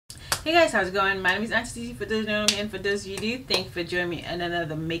Hey guys, how's it going? My name is Auntie for those who know me, and for those of you do, thank you for joining me in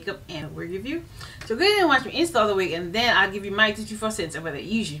another makeup and wig review. So go ahead and watch me install the wig, and then I'll give you my 2 cents of whether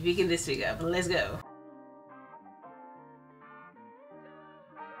you should begin this wig up. Let's go.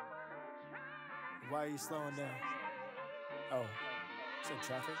 Why are you slowing down? Oh, is it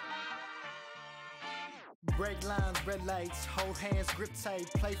traffic? Break lines, red lights, hold hands, grip tight,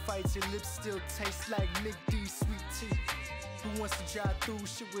 play fights, your lips still taste like Nick D, sweet tea. Who wants to drive through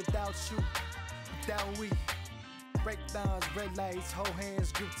shit without you, without we? Break lines, red lights, hold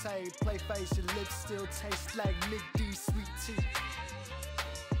hands, grip tight, play fights, your lips still taste like Nick D, sweet tea.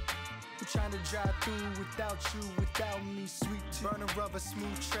 I'm trying to drive through without you, without me, sweet tea. Burning rubber,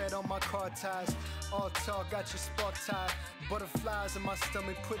 smooth tread on my car tires. All talk, got your spark tied. Butterflies in my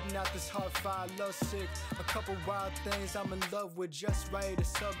stomach, putting out this hot fire. Love sick, a couple wild things I'm in love with. Just right, the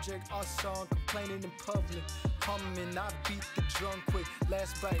subject, our song, complaining in public. Humming, I beat the drum quick.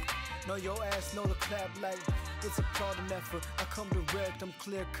 Last bite, know your ass, know the clap like. It's a plot and effort. I come direct, I'm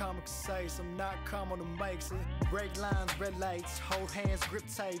clear, calm, concise. I'm not calm on the mics. Break lines, red lights, hold hands, grip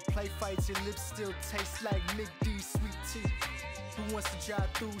tight, play fights. Your lips still taste like Nick D, sweet tea. Who wants to drive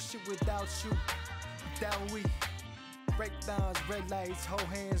through shit without you, without we? Break lines, red lights, hold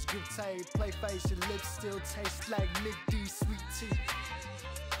hands, grip tight, play face. Your lips still taste like Nick D, sweet tea.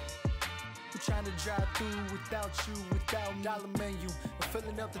 I'm trying to drive through without you, without me. Dollar menu, I'm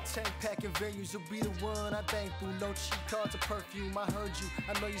filling up the tank, packing venues. You'll be the one I thank for. No cheap cards or perfume, I heard you.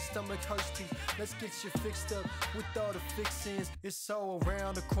 I know your stomach hurts too. Let's get you fixed up with all the fixings. It's all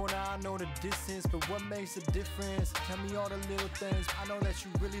around the corner, I know the distance, but what makes a difference? Tell me all the little things. I know that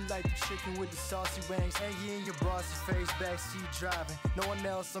you really like the chicken with the saucy wings, and you in your bossy face, backseat driving. No one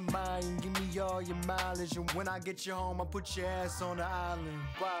else on mine, give me all your mileage. And when I get you home, I'll put your ass on the island.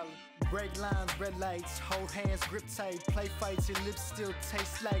 Wildin'. Break lines, red lights, hold hands, grip tight, play fights. Your lips still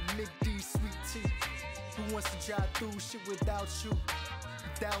taste like Nick D, sweet tea. Who wants to drive through shit without you,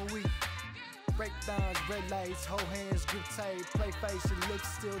 without we? Break lines, red lights, hold hands, grip tight, play face. Your lips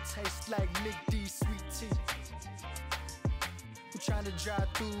still taste like Nick D, sweet tea. I'm trying to drive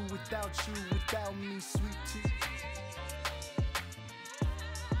through without you, without me, sweet tea.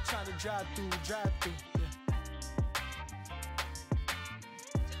 Trying to drive through, yeah.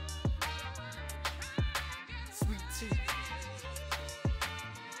 Sweet tea.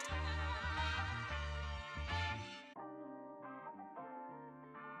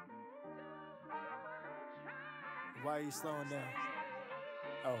 Why are you slowing down?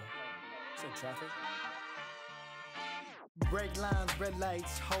 Oh, is it traffic? Break lines, red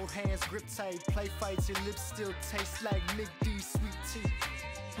lights, hold hands, grip tight, play fights. Your lips still taste like Nick D, sweet tea.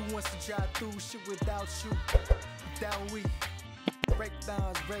 Who wants to drive through shit without you, without we? Break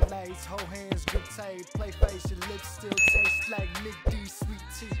lines, red lights, hold hands, grip tight, play face. Your lips still taste like Nick D, sweet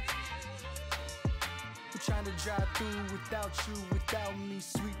tea. I'm trying to drive through without you, without me,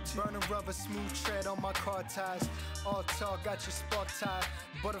 sweet tea. Burning rubber, smooth tread on my car tires. All talk, got your spark tied.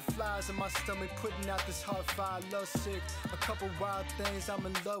 Butterflies in my stomach, putting out this hot fire. Love sick, a couple wild things I'm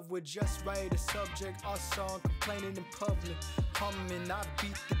in love with. Just right, the subject, our song, complaining in public. Humming, I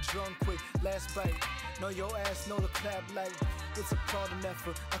beat the drum quick. Last bite, know your ass, know the clap like. It's a plot and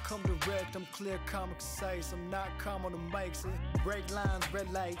effort. I come direct, I'm clear, calm, concise. I'm not calm on the mics. Break lines,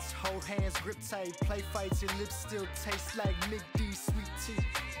 red lights, hold hands, grip tight, play fights. Your lips still taste like Nick D, sweet tea.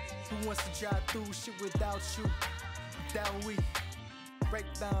 Who wants to drive through shit without you, without we? Break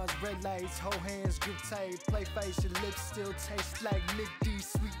lines, red lights, hold hands, grip tight, play face. Your lips still taste like Nick D,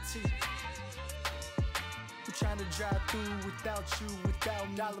 sweet tea. I'm trying to drive through without you, without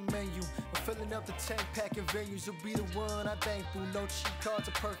me. Dollar menu, I'm filling up the tank, packing venues. You'll be the one I thank for. No cheap cards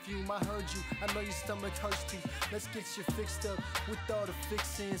or perfume, I heard you. I know your stomach hurts too. Let's get you fixed up with all the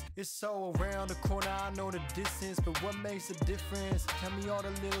fixings. It's all around the corner, I know the distance, but what makes a difference? Tell me all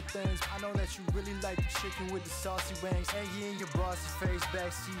the little things. I know that you really like the chicken with the saucy wings, and you in your bossy face,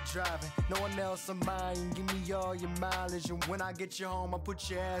 backseat driving. No one else on mine, give me all your mileage. And when I get you home, I'll put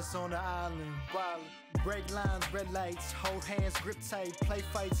your ass on the island. Wildin'. Break lines, red lights, hold hands, grip tight, play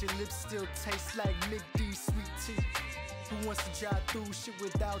fights. Your lips still taste like Nick D, sweet tea. Who wants to drive through shit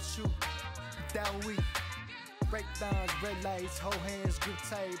without you, without we? Break lines, red lights, hold hands, grip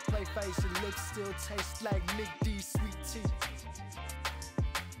tight, play face. Your lips still taste like Nick D, sweet tea.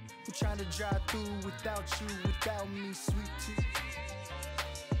 I'm trying to drive through without you, without me, sweet tea.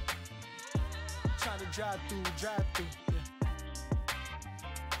 Trying to drive through, yeah.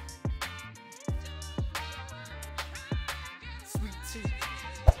 Sweet tea.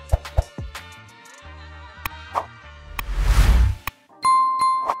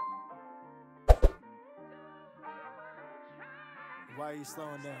 Why are you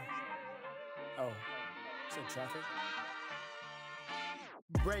slowing down? Oh, so traffic?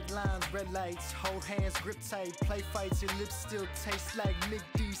 Brake lines, red lights, hold hands, grip tight, play fights, your lips still taste like Nick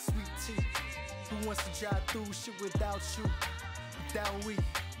D, sweet tea. Who wants to drive through shit without you, without we?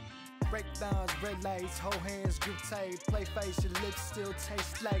 Brake lines, red lights, hold hands, grip tight, play fights, your lips still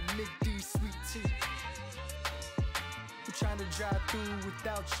taste like Nick D, sweet tea. Who trying to drive through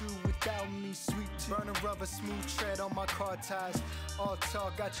without you, without me, sweet tea. Burning rubber, smooth tread on my car tires. All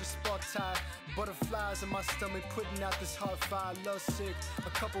talk, got your spark tie. Butterflies in my stomach, putting out this hot fire. Love sick, a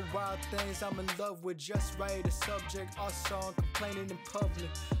couple wild things I'm in love with. Just right, a subject, our song, complaining in public.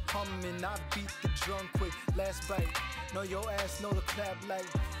 Humming, I beat the drum quick. Last bite, know your ass, know the clap like.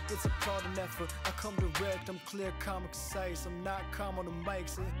 It's applauding effort, I come direct, I'm clear, calm, concise. I'm not calm on the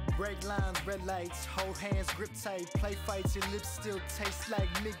mics. Brake lines, red lights, hold hands, grip tight, play fights, your lips still taste like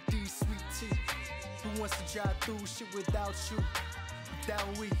Nick D, sweet tea. Who wants to drive through shit without you,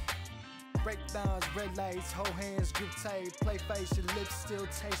 without we? Brake lines, red lights, hold hands, grip tight, play fights, your lips still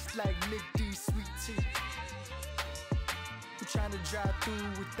taste like Nick D, sweet tea. Who trying to drive through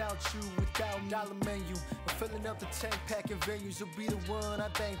without you, without me? Dollar menu, I'm filling up the tank, packing venues. You'll be the one I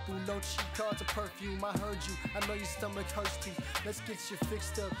thank for. No cheap cards or perfume, I heard you, I know your stomach hurts too. Let's get you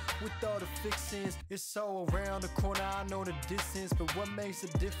fixed up with all the fixings. It's so around the corner, I know the distance, but what makes a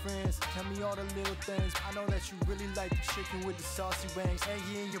difference? Tell me all the little things. I know that you really like the chicken with the saucy wings. And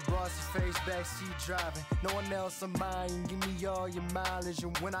you in your bossy face, backseat driving. No one else on mine, give me all your mileage.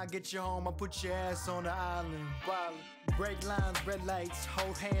 And when I get you home, I'll put your ass on the island. Wildin'. Brake lines, red lights,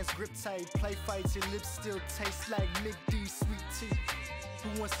 hold hands, grip tight, play fights, your lips still taste like Nick D, sweet tea.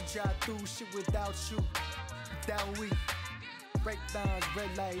 Who wants to drive through shit without you, without we? Brake lines,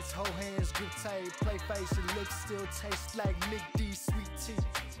 red lights, hold hands, grip tight, play fights, your lips still taste like Nick D, sweet tea.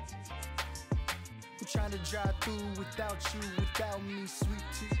 Who trying to drive through without you, without me, sweet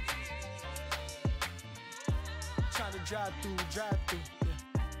tea? Trying to drive through, yeah.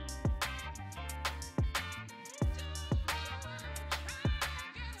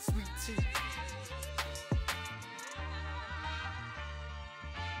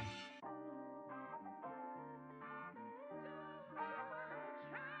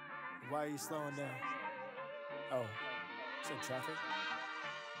 Why are you slowing down? Oh, so traffic?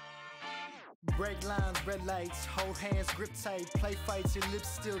 Brake lines, red lights, hold hands, grip tight, play fights, your lips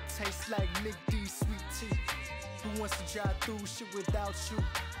still taste like Nick D, sweet tea. Who wants to drive through shit without you,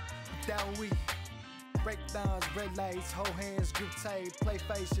 without we? Brake lines, red lights, hold hands, grip tight, play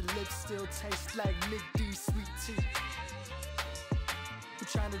fights, your lips still taste like Nick D, sweet tea. Who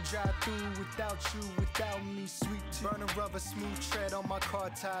trying to drive through without you, without me, sweet tea. Burning rubber, smooth tread on my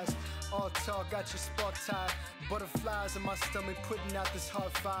car tires. All talk, got your spark tie. Butterflies in my stomach, putting out this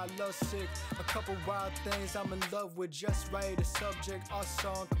hot fire. Love sick, a couple wild things I'm in love with. Just right, a subject, our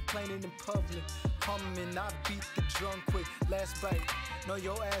song, complaining in public. Humming, I beat the drum quick. Last bite, know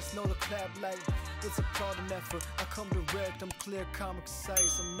your ass, know the clap like. It's applauding effort, I come direct, I'm clear, calm,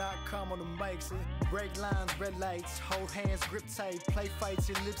 concise. I'm not calm on the mics. Brake lines, red lights, hold hands, grip tight, play fights,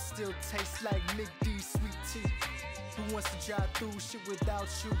 your lips still taste like Nick D, sweet tea. Who wants to drive through shit without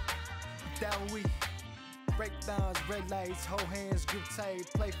you, without we? Brake lines, red lights, hold hands, grip tight,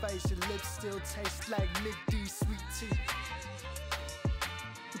 play fights, your lips still taste like Nick D, sweet tea.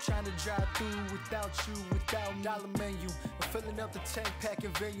 Who trying to drive through without you, without me? Dollar menu, I'm filling up the tank,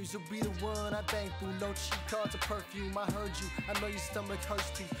 packing venues. You'll be the one I thank for. No cheap cards or perfume, I heard you, I know your stomach hurts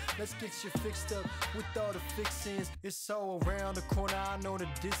too. Let's get you fixed up with all the fixings. It's so around the corner, I know the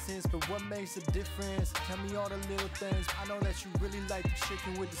distance, but what makes a difference? Tell me all the little things. I know that you really like the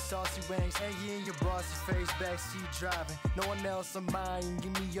chicken with the saucy wings. And you in your bossy face, backseat driving. No one else on mine,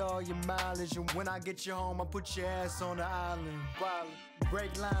 give me all your mileage. And when I get you home, I'll put your ass on the island. Wildin'.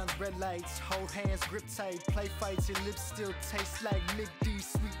 Brake lines, red lights, hold hands, grip tight, play fights, your lips still taste like Nick D,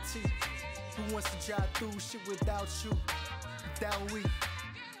 sweet tea. Who wants to drive through shit without you, without we?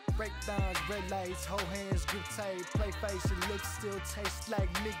 Brake lines, red lights, hold hands, grip tight, play fights, your lips still taste like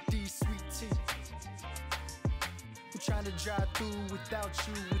Nick D, sweet tea. Who trying to drive through without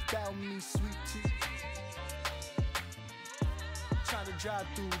you, without me, sweet tea? Trying to drive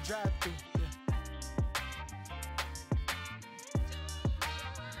through, yeah.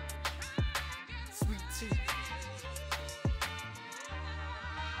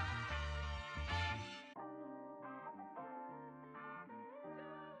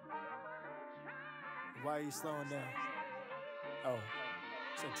 Why are you slowing down? Oh,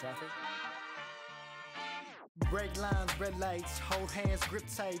 so traffic? Brake lines, red lights, hold hands, grip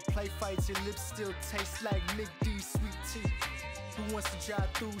tight, play fights, your lips still taste like Nick D, sweet tea. Who wants to drive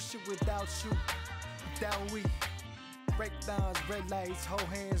through shit without you, without we? Breakdowns, red lights, whole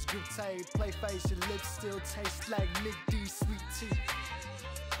hands grip tight. Play face, your lips still taste like Nick D sweet tea.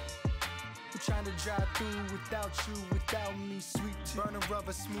 I'm trying to drive through without you, without me, sweet tea. Burning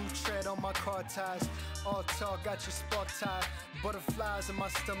rubber, smooth tread on my car tires. All talk, got your spark tie. Butterflies in my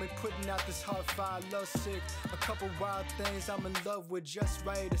stomach, putting out this hot fire. Love sick, a couple wild things I'm in love with. Just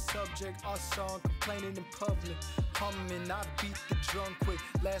right, a subject, our song, complaining in public. Humming, I beat the drum quick.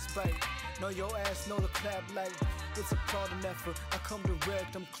 Last bite, know your ass, know the clap like it's a plot and effort. I come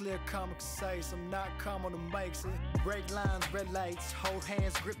direct, I'm clear, calm, concise. I'm not calm on the mics. Break lines, red lights, hold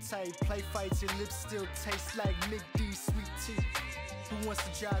hands, grip tight. Play fights, your lips still taste like Nick D sweet tea. Who wants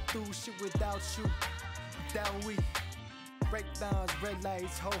to drive through shit without you, without we? Breakdowns, red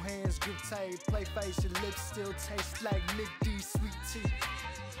lights, hold hands, grip tight. Play face, your lips still taste like Nick D sweet tea.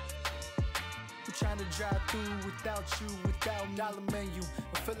 I'm trying to drive through without you, without me. Dollar menu,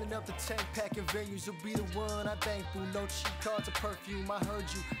 I'm filling up the tank, packing venues. You'll be the one I thank for. No cheat cards or perfume, I heard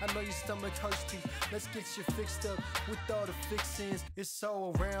you. I know your stomach hurts too. Let's get you fixed up with all the fixings. It's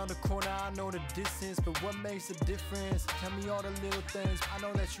all around the corner, I know the distance, but what makes a difference? Tell me all the little things. I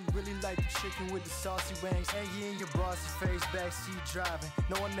know that you really like the chicken with the saucy wings. And you in your bossy face, backseat driving.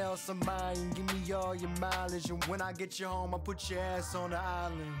 No one else on mine, give me all your mileage. And when I get you home, I'll put your ass on the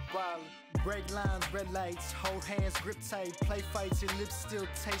island. Wild. Break lines, red lights, hold hands, grip tight. Play fights, your lips still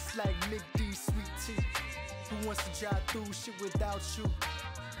taste like Nick D sweet tea. Who wants to drive through shit without you,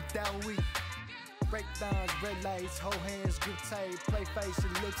 without we? Breakdowns, red lights, hold hands, grip tight. Play face,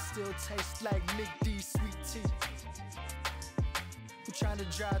 your lips still taste like Nick D sweet tea. I'm trying to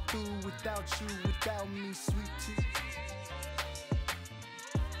drive through without you, without me, sweet tea.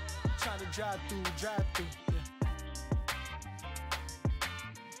 Trying to drive through, yeah.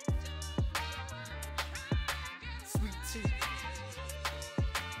 Sweet tea.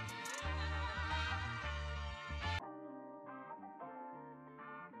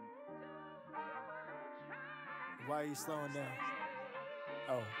 Why are you slowing down?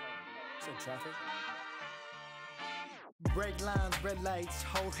 Oh, so traffic? Break lines, red lights,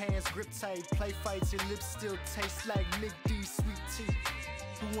 hold hands, grip tight. Play fights, your lips still taste like Nick D sweet tea.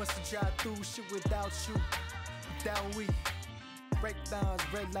 Who wants to drive through shit without you, without we? Breakdowns,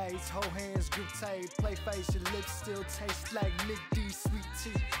 red lights, hold hands, grip tight. Play face, your lips still taste like Nick D sweet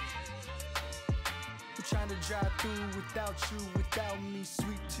tea. I'm trying to drive through without you, without me,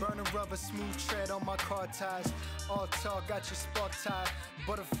 sweet tea. Burning rubber, smooth tread on my car tires. All talk, got your spark tie.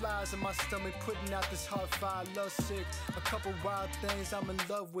 Butterflies in my stomach, putting out this hot fire. Love sick, a couple wild things I'm in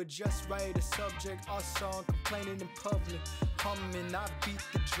love with. Just right, a subject, our song, complaining in public. Humming, I beat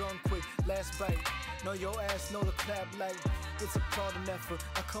the drum quick. Last bite, know your ass, know the clap like it's a plot and effort.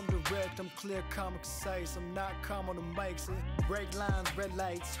 I come direct, I'm clear, calm, concise. I'm not calm on the mics. Break lines, red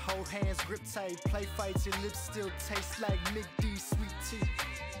lights, hold hands, grip tight. Play fights, your lips still taste like Nick D sweet tea.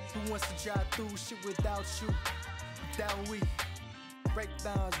 Who wants to drive through shit without you, without we?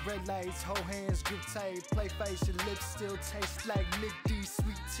 Breakdowns, red lights, hold hands, grip tight. Play face, your lips still taste like Nick D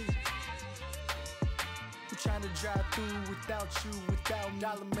sweet tea. I'm trying to drive through without you, without me.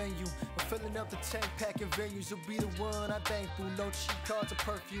 Dollar menu, I'm filling up the tank, packing venues. You'll be the one I thank for. No cheat cards or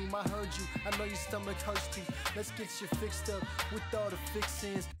perfume, I heard you. I know your stomach hurts too. Let's get you fixed up with all the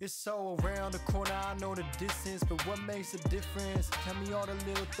fixings. It's all around the corner, I know the distance, but what makes a difference? Tell me all the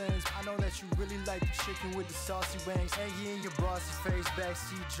little things. I know that you really like the chicken with the saucy wings. And you in your bossy face,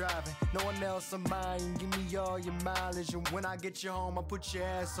 backseat driving. No one else on mine, give me all your mileage. And when I get you home, I'll put your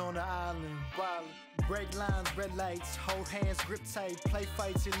ass on the island. Wild. Break lines, red lights, hold hands, grip tight. Play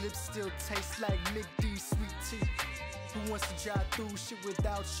fights, your lips still taste like Nick D sweet tea. Who wants to drive through shit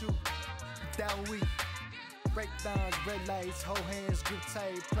without you, without we? Breakdowns, red lights, hold hands, grip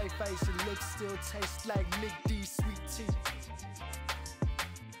tight. Play face, your lips still taste like Nick D sweet tea.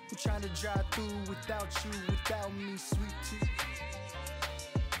 I'm trying to drive through without you, without me, sweet tea.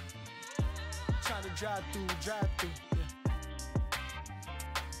 Trying to drive through, yeah.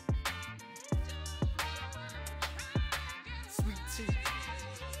 Sweet tea.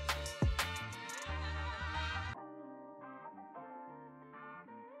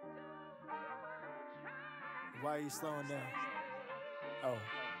 Why are you slowing down? Oh,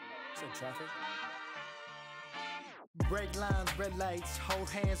 so traffic? Break lines, red lights, hold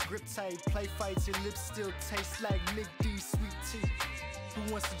hands, grip tight. Play fights, your lips still taste like Nick D sweet tea.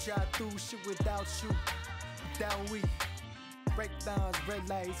 Who wants to drive through shit without you, without we? Breakdowns, red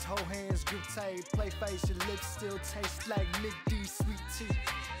lights, hold hands, grip tight. Play face, your lips still taste like Nick D sweet tea.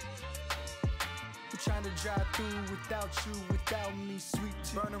 I'm trying to to drive through without you, without me, sweet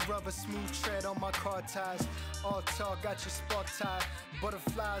tea. Burning rubber, smooth tread on my car tires. All talk, got your spark tied.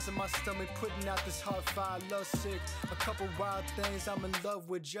 Butterflies in my stomach, putting out this hot fire. Love sick, a couple wild things I'm in love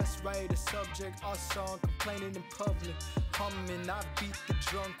with. Just right, a subject, our song, complaining in public. Humming, I beat the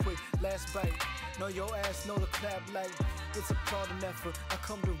drum quick. Last bite, know your ass, know the clap like it's a plotting effort. I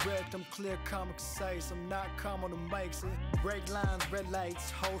come direct, I'm clear, calm, concise. I'm not calm on the mics. Break lines, red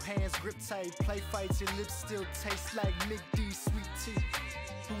lights, hold hands, grip tight. Play fights, your lips still taste like Nick D, sweet tea.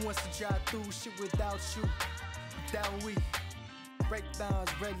 Who wants to drive through shit without you, without we? Breakdowns,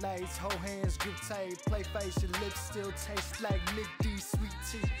 red lights, hold hands, grip tight. Play fights, your lips still taste like Nick D, sweet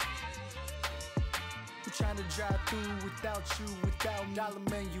tea. Who trying to drive through without you, without me? Dollar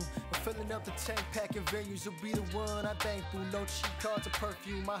menu, I'm filling up the tank, packing venues. You'll be the one I thank for. No cheap cards or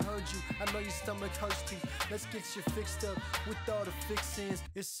perfume, I heard you. I know your stomach hurts too. Let's get you fixed up with all the fixings.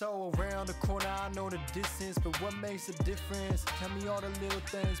 It's all around the corner, I know the distance, but what makes a difference? Tell me all the little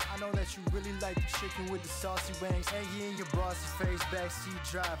things. I know that you really like the chicken with the saucy wings, and you in your bossy face, backseat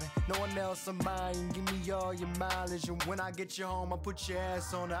driving. No one else on mine, give me all your mileage. And when I get you home, I'll put your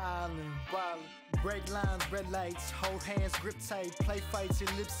ass on the island. Wild. Break lines, red lights, hold hands, grip tight. Play fights, your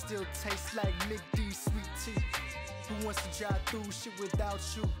lips still taste like Nick D, sweet tea. Who wants to drive through shit without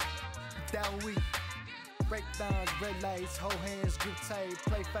you, without we? Breakdowns, red lights, hold hands, grip tight.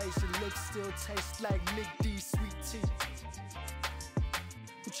 Play fights, your lips still taste like Nick D, sweet tea.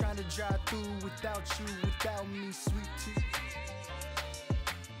 Who trying to drive through without you, without me, sweet tea?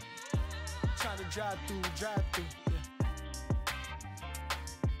 Trying to drive through, yeah.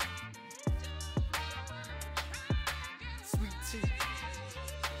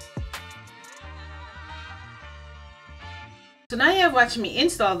 So now you have watched me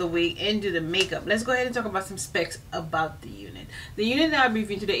install the wig and do the makeup. Let's go ahead and talk about some specs about the unit. The unit that I'll be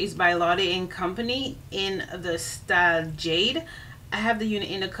reviewing today is by Laude & Company in the style Jade. I have the unit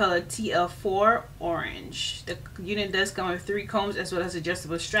in the color TL4 Orange. The unit does come with 3 combs as well as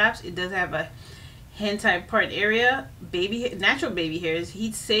adjustable straps. It does have a hand type part area, natural baby hairs,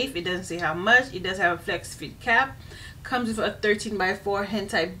 heat safe. It doesn't say how much. It does have a flex fit cap. Comes with a 13x4 hand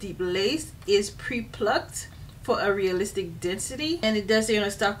type deep lace. Is pre-plucked for a realistic density, and it does say on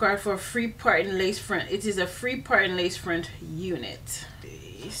the stock card for a free part and lace front. It is a free part and lace front unit.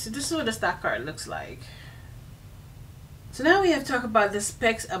 So this is what the stock card looks like. So now we have talked about the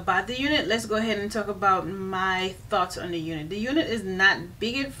specs about the unit. Let's go ahead and talk about my thoughts on the unit. The unit is not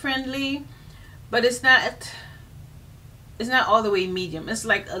bigot friendly, but it's not all the way medium. It's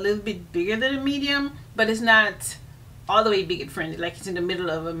like a little bit bigger than a medium, but it's not all the way bigot friendly. Like it's in the middle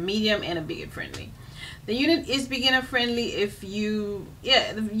of a medium and a bigot friendly. The unit is beginner friendly if you,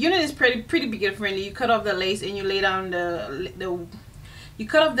 the unit is pretty beginner friendly. You cut off the lace and you lay down you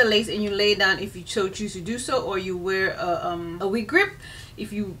cut off the lace and you lay down if you so choose to do so, or you wear a wig grip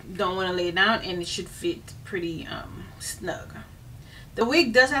if you don't want to lay down, and it should fit pretty snug. The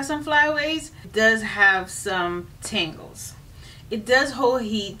wig does have some flyaways. It does have some tangles. It does hold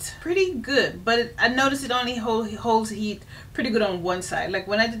heat pretty good, but I noticed it only holds heat pretty good on one side. Like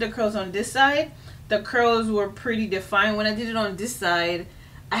when I did the curls on this side, the curls were pretty defined. When I did it on this side,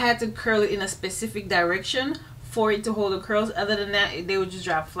 I had to curl it in a specific direction for it to hold the curls. Other than that, they would just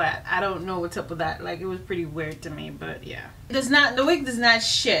drop flat. I don't know what's up with that. Like, it was pretty weird to me, but yeah. The wig does not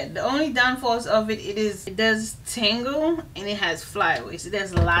shed. The only downfalls of it does tangle, and it has flyaways. It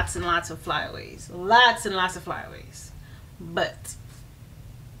has lots and lots of flyaways. Lots and lots of flyaways. But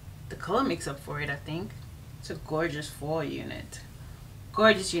the color makes up for it, I think. It's a gorgeous fall unit.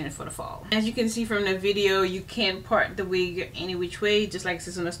 Gorgeous unit for the fall. As you can see from the video, you can part the wig any which way, just like it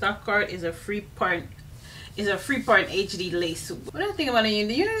says on the stock card. Is a free part HD lace. What do I think about the unit?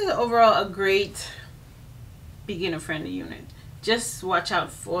 The unit is overall a great beginner friendly unit. Just watch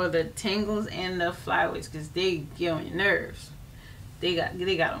out for the tangles and the flyaways, because they get on your nerves. They got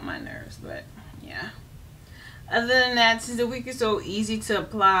on my nerves, but yeah. Other than that, since the wig is so easy to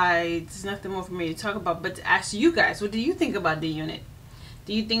apply, there's nothing more for me to talk about. But to ask you guys, what do you think about the unit?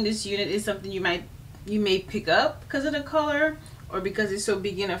 Do you think this unit is something you may pick up because of the color, or because it's so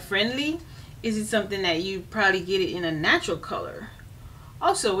beginner friendly? Is it something that you probably get it in a natural color?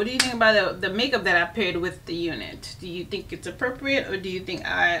 Also, what do you think about the makeup that I paired with the unit? Do you think it's appropriate, or do you think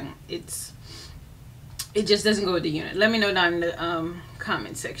it just doesn't go with the unit? Let me know down in the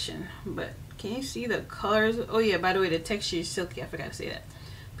comment section. But can you see the colors? Oh yeah, by the way, the texture is silky. I forgot to say that.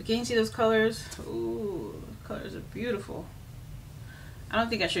 But can you see those colors? Ooh, the colors are beautiful. I don't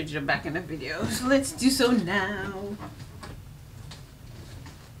think I showed you the back in the video, so let's do so now.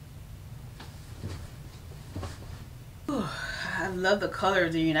 love the color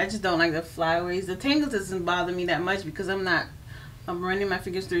of the unit. I just don't like the flyaways. The tangles doesn't bother me that much because I'm running my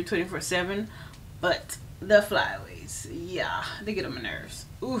fingers through 24/7. But the flyaways, yeah, they get on my nerves.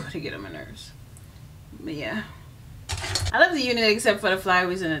 Ooh, they get on my nerves. But yeah, I love the unit except for the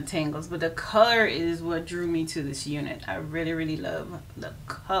flyaways and the tangles. But the color is what drew me to this unit. I really, really love the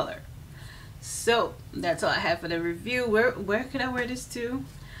color. So that's all I have for the review. Where could I wear this to?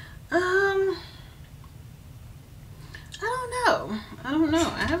 I don't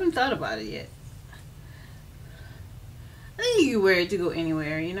know. I haven't thought about it yet. I think you can wear it to go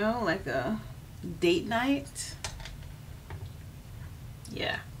anywhere, you know, like a date night.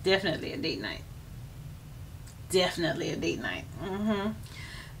 Yeah, definitely a date night. Definitely a date night. So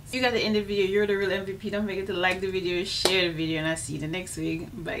you got the end of the video. You're the real MVP. Don't forget to like the video, share the video, and I'll see you the next week.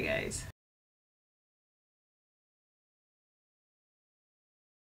 Bye, guys.